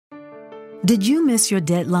Did you miss your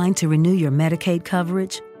deadline to renew your Medicaid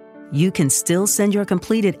coverage? You can still send your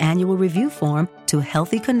completed annual review form to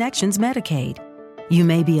Healthy Connections Medicaid. You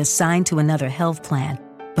may be assigned to another health plan,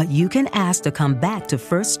 but you can ask to come back to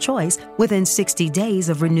First Choice within 60 days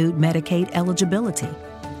of renewed Medicaid eligibility.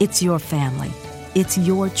 It's your family. It's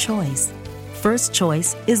your choice. First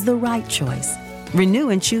Choice is the right choice. Renew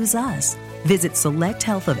and choose us. Visit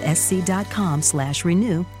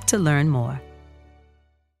selecthealthofsc.com/renew to learn more.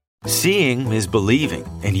 Seeing is believing,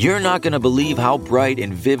 and you're not going to believe how bright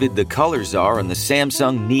and vivid the colors are on the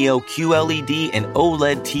Samsung Neo QLED and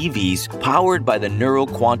OLED TVs powered by the Neural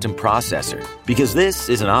Quantum Processor, because this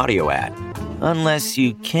is an audio ad. Unless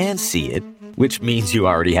you can see it, which means you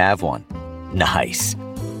already have one. Nice.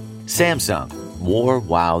 Samsung, more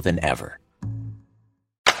wow than ever.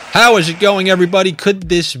 How is it going, everybody? Could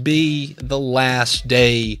this be the last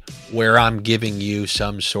day where I'm giving you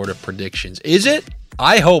some sort of predictions? Is it?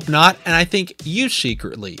 I hope not, and I think you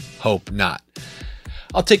secretly hope not.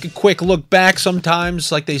 I'll take a quick look back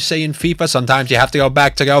sometimes, like they say in FIFA. Sometimes you have to go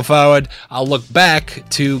back to go forward. I'll look back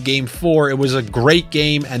to Game 4. It was a great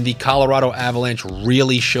game, and the Colorado Avalanche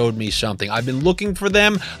really showed me something. I've been looking for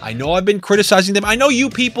them. I know I've been criticizing them. I know you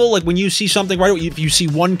people, like when you see something right away, if you see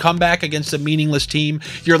one comeback against a meaningless team,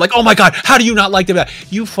 you're like, oh my God, how do you not like them?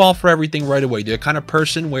 You fall for everything right away. You're the kind of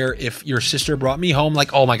person where if your sister brought me home,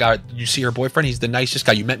 like, oh my God, you see her boyfriend, he's the nicest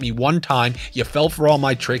guy. You met me one time, you fell for all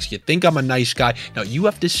my tricks, you think I'm a nice guy. Now, you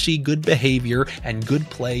have to see good behavior and good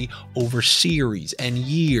play over series and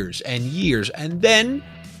years, and then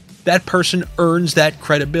that person earns that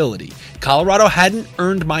credibility. Colorado hadn't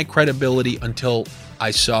earned my credibility until I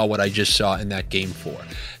saw what I just saw in that Game 4.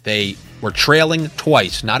 They were trailing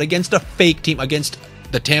twice, not against a fake team, against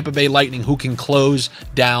the Tampa Bay Lightning, who can close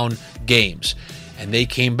down games. And they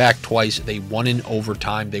came back twice. They won in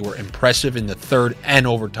overtime. They were impressive in the third and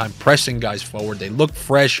overtime, pressing guys forward. They looked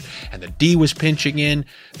fresh, and the D was pinching in.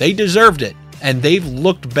 They deserved it, and they've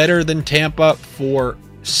looked better than Tampa for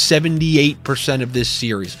 78% of this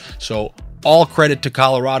series. So all credit to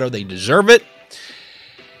Colorado. They deserve it.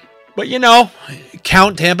 But,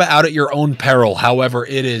 count Tampa out at your own peril. However,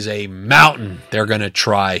 it is a mountain they're going to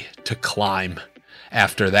try to climb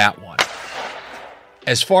after that one.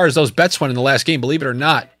 As far as those bets went in the last game, believe it or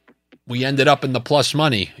not, we ended up in the plus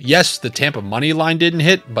money. Yes, the Tampa money line didn't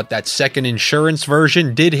hit, but that second insurance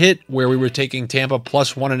version did hit, where we were taking Tampa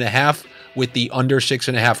plus 1.5 with the under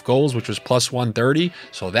 6.5 goals, which was plus 130.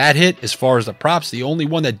 So that hit. As far as the props, the only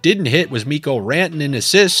one that didn't hit was Mikko Rantanen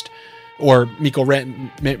assist, or Mikko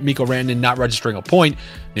Rantanen not registering a point.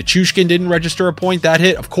 Nichushkin didn't register a point. That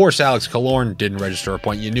hit. Of course, Alex Killorn didn't register a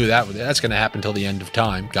point. You knew that's going to happen till the end of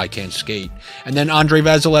time. Guy can't skate. And then Andrei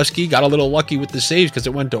Vasilevsky got a little lucky with the saves because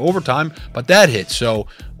it went to overtime, but that hit. So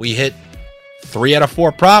we hit 3 out of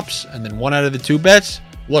 4 props and then 1 out of the 2 bets.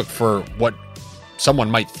 Look, for what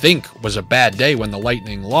someone might think was a bad day when the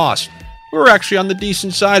Lightning lost, we were actually on the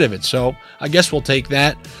decent side of it. So I guess we'll take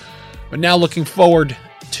that. But now looking forward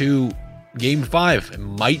to Game 5. It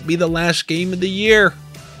might be the last game of the year.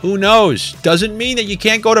 Who knows? Doesn't mean that you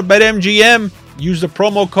can't go to BetMGM. Use the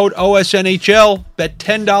promo code OSNHL. Bet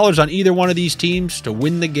 $10 on either one of these teams to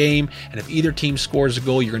win the game. And if either team scores a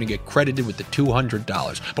goal, you're going to get credited with the $200.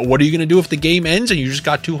 But what are you going to do if the game ends and you just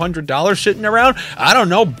got $200 sitting around? I don't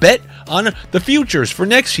know. Bet on the futures for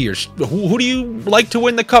next year. Who do you like to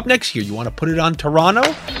win the cup next year? You want to put it on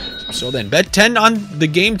Toronto? So then bet 10 on the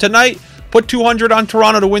game tonight. Put 200 on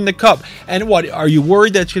Toronto to win the cup. And what, are you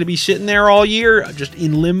worried that it's going to be sitting there all year, just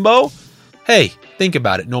in limbo? Hey, think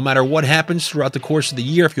about it. No matter what happens throughout the course of the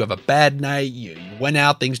year, if you have a bad night, you went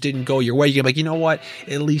out, things didn't go your way, you're like, you know what?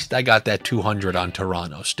 At least I got that 200 on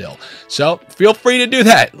Toronto still. So feel free to do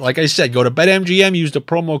that. Like I said, go to BetMGM, use the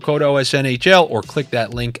promo code OSNHL, or click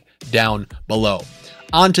that link down below.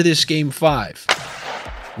 On to this Game 5.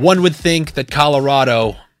 One would think that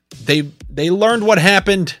Colorado, they learned what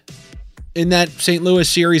happened in that St. Louis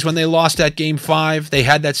series when they lost that Game 5. They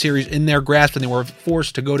had that series in their grasp, and they were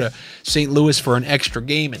forced to go to St. Louis for an extra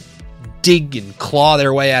game and dig and claw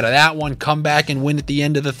their way out of that one, come back and win at the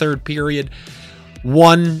end of the third period.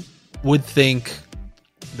 One would think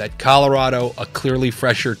that Colorado, a clearly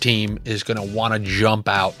fresher team, is going to want to jump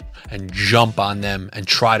out and jump on them and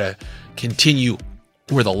try to continue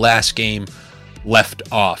where the last game left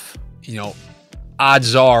off.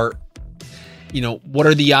 Odds are, what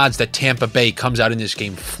are the odds that Tampa Bay comes out in this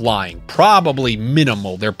game flying? Probably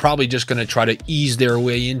minimal. They're probably just going to try to ease their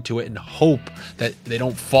way into it and hope that they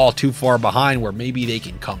don't fall too far behind, where maybe they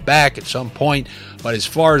can come back at some point. But as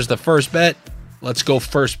far as the first bet, let's go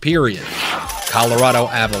first period. Colorado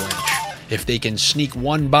Avalanche. if they can sneak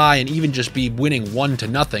one by and even just be winning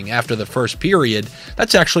 1-0 after the first period,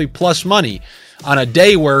 that's actually plus money. On a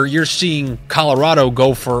day where you're seeing Colorado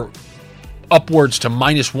go for upwards to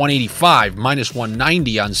minus 185, minus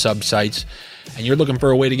 190 on sub sites, and you're looking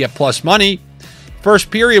for a way to get plus money, first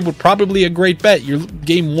period would probably be a great bet. Your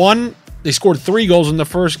game 1, they scored 3 goals in the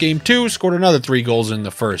first. Game 2, scored another 3 goals in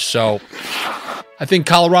the first. So I think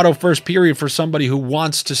Colorado first period for somebody who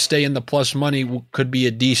wants to stay in the plus money could be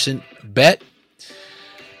a decent bet.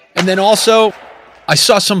 And then also, I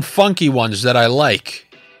saw some funky ones that I like.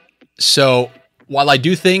 So while I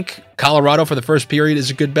do think Colorado for the first period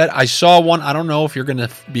is a good bet, I saw one. I don't know if you're going to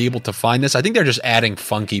be able to find this. I think they're just adding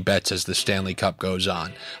funky bets as the Stanley Cup goes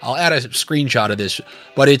on. I'll add a screenshot of this,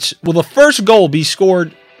 but it's, will the first goal be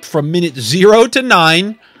scored from minute 0 to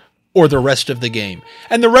 9 or the rest of the game?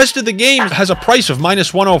 And the rest of the game has a price of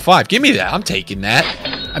minus 105. Give me that. I'm taking that.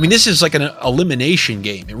 I mean, this is like an elimination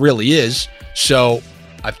game. It really is. So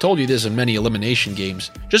I've told you this in many elimination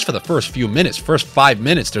games. Just for the first few minutes, first 5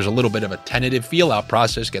 minutes, there's a little bit of a tentative feel-out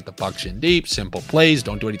process. Get the pucks in deep, simple plays.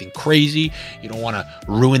 Don't do anything crazy. You don't want to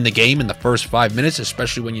ruin the game in the first 5 minutes,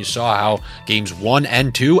 especially when you saw how games 1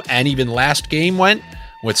 and 2 and even last game went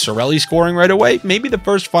with Cirelli scoring right away. Maybe the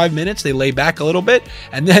first 5 minutes, they lay back a little bit.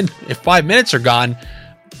 And then if 5 minutes are gone,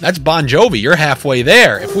 that's Bon Jovi. You're halfway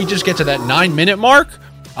there. If we just get to that 9-minute mark,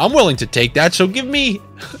 I'm willing to take that. So give me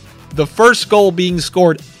the first goal being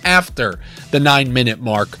scored after the 9-minute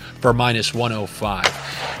mark for minus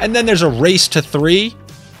 105. And then there's a race to 3,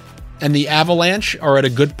 and the Avalanche are at a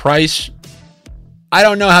good price. I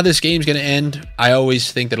don't know how this game's going to end. I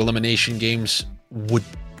always think that elimination games would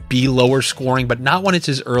be lower scoring, but not when it's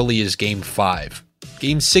as early as Game 5.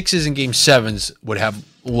 Game 6s and Game 7s would have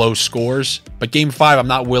low scores, but Game 5 I'm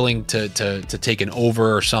not willing to take an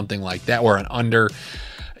over or something like that, or an under.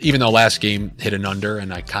 Even though last game hit an under,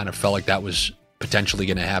 and I kind of felt like that was potentially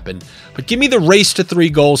going to happen. But give me the race to 3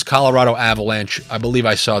 goals, Colorado Avalanche. I believe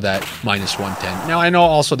I saw that minus 110. Now, I know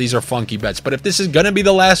also these are funky bets, but if this is going to be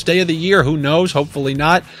the last day of the year, who knows? Hopefully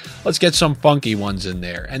not. Let's get some funky ones in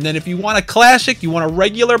there. And then if you want a classic, you want a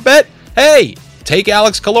regular bet, hey, take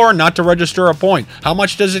Alex Killorn not to register a point. How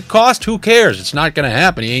much does it cost? Who cares? It's not going to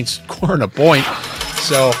happen. He ain't scoring a point.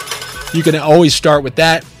 So you can always start with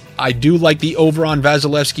that. I do like the over on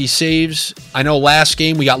Vasilevsky saves. I know last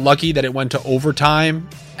game we got lucky that it went to overtime.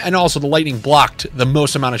 And also the Lightning blocked the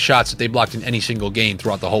most amount of shots that they blocked in any single game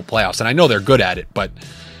throughout the whole playoffs. And I know they're good at it, but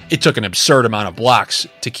it took an absurd amount of blocks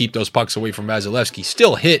to keep those pucks away from Vasilevsky.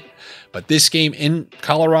 Still hit. But this game in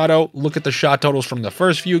Colorado, look at the shot totals from the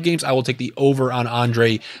first few games. I will take the over on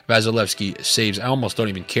Andre Vasilevsky saves. I almost don't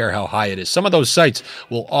even care how high it is. Some of those sites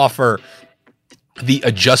will offer the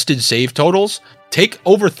adjusted save totals. Take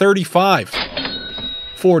over 35.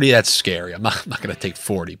 40, that's scary. I'm not going to take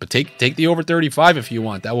 40, but take the over 35 if you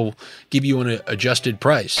want. That will give you an adjusted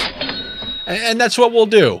price. And that's what we'll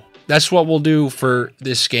do. That's what we'll do for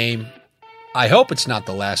this game. I hope it's not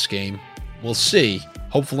the last game. We'll see.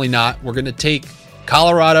 Hopefully not. We're going to take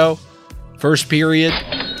Colorado first period.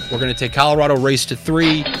 We're going to take Colorado race to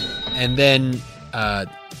 3. And then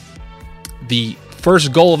the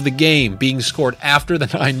first goal of the game being scored after the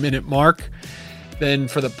 9-minute mark. Then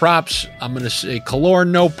for the props, I'm going to say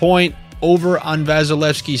Killorn no point, over on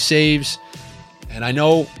Vasilevsky saves. And I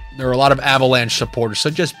know there are a lot of Avalanche supporters,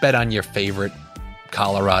 so just bet on your favorite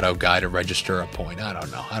Colorado guy to register a point. I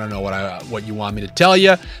don't know. I don't know what you want me to tell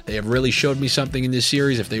you. They have really showed me something in this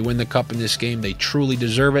series. If they win the cup in this game, they truly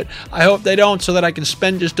deserve it. I hope they don't, so that I can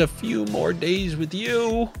spend just a few more days with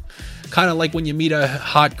you. Kind of like when you meet a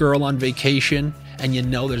hot girl on vacation and you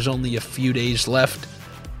know there's only a few days left.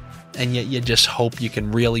 And yet you just hope you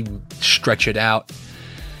can really stretch it out.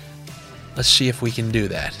 Let's see if we can do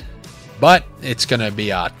that. But it's going to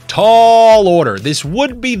be a tall order. This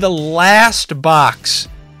would be the last box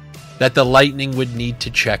that the Lightning would need to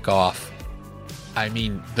check off. I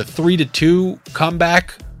mean, the 3-2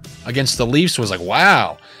 comeback against the Leafs was like,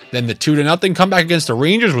 wow. Then the 2-0 comeback against the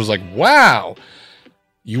Rangers was like, wow.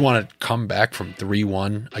 You want to come back from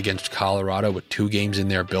 3-1 against Colorado with 2 games in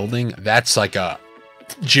their building? That's like a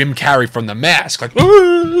Jim Carrey from The Mask, like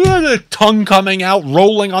tongue coming out,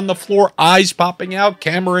 rolling on the floor, eyes popping out,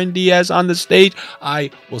 Cameron Diaz on the stage.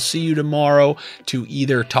 I will see you tomorrow to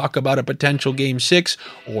either talk about a potential Game 6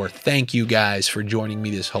 or thank you guys for joining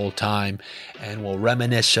me this whole time, and we'll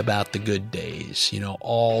reminisce about the good days,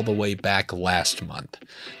 all the way back last month.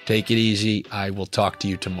 Take it easy. I will talk to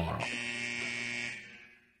you tomorrow.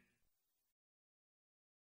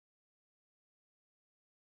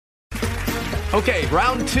 Okay,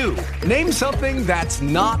 round 2. Name something that's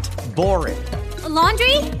not boring. A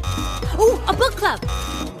laundry? Ooh, a book club.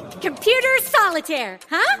 Computer solitaire,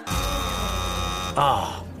 huh?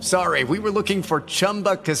 Ah, oh, sorry. We were looking for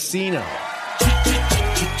Chumba Casino.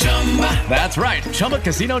 That's right.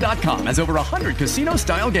 ChumbaCasino.com has over 100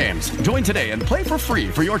 casino-style games. Join today and play for free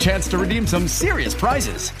for your chance to redeem some serious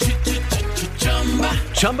prizes.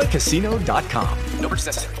 ChumbaCasino.com. No purchase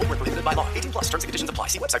necessary. Void where prohibited by law. 18+. Terms and conditions apply.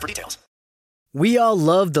 See website for details. We all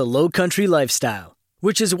love the Low-Country lifestyle,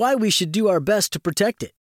 which is why we should do our best to protect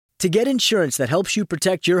it. To get insurance that helps you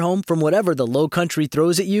protect your home from whatever the Low-Country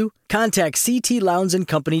throws at you, contact CT Lowndes &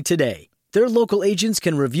 Company today. Their local agents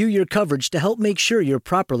can review your coverage to help make sure you're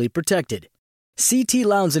properly protected. CT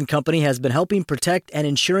Lowndes & Company has been helping protect and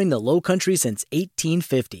insuring the Low-Country since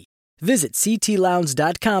 1850. Visit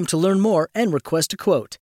ctlowndes.com to learn more and request a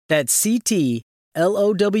quote. That's CTLOWNDES.com.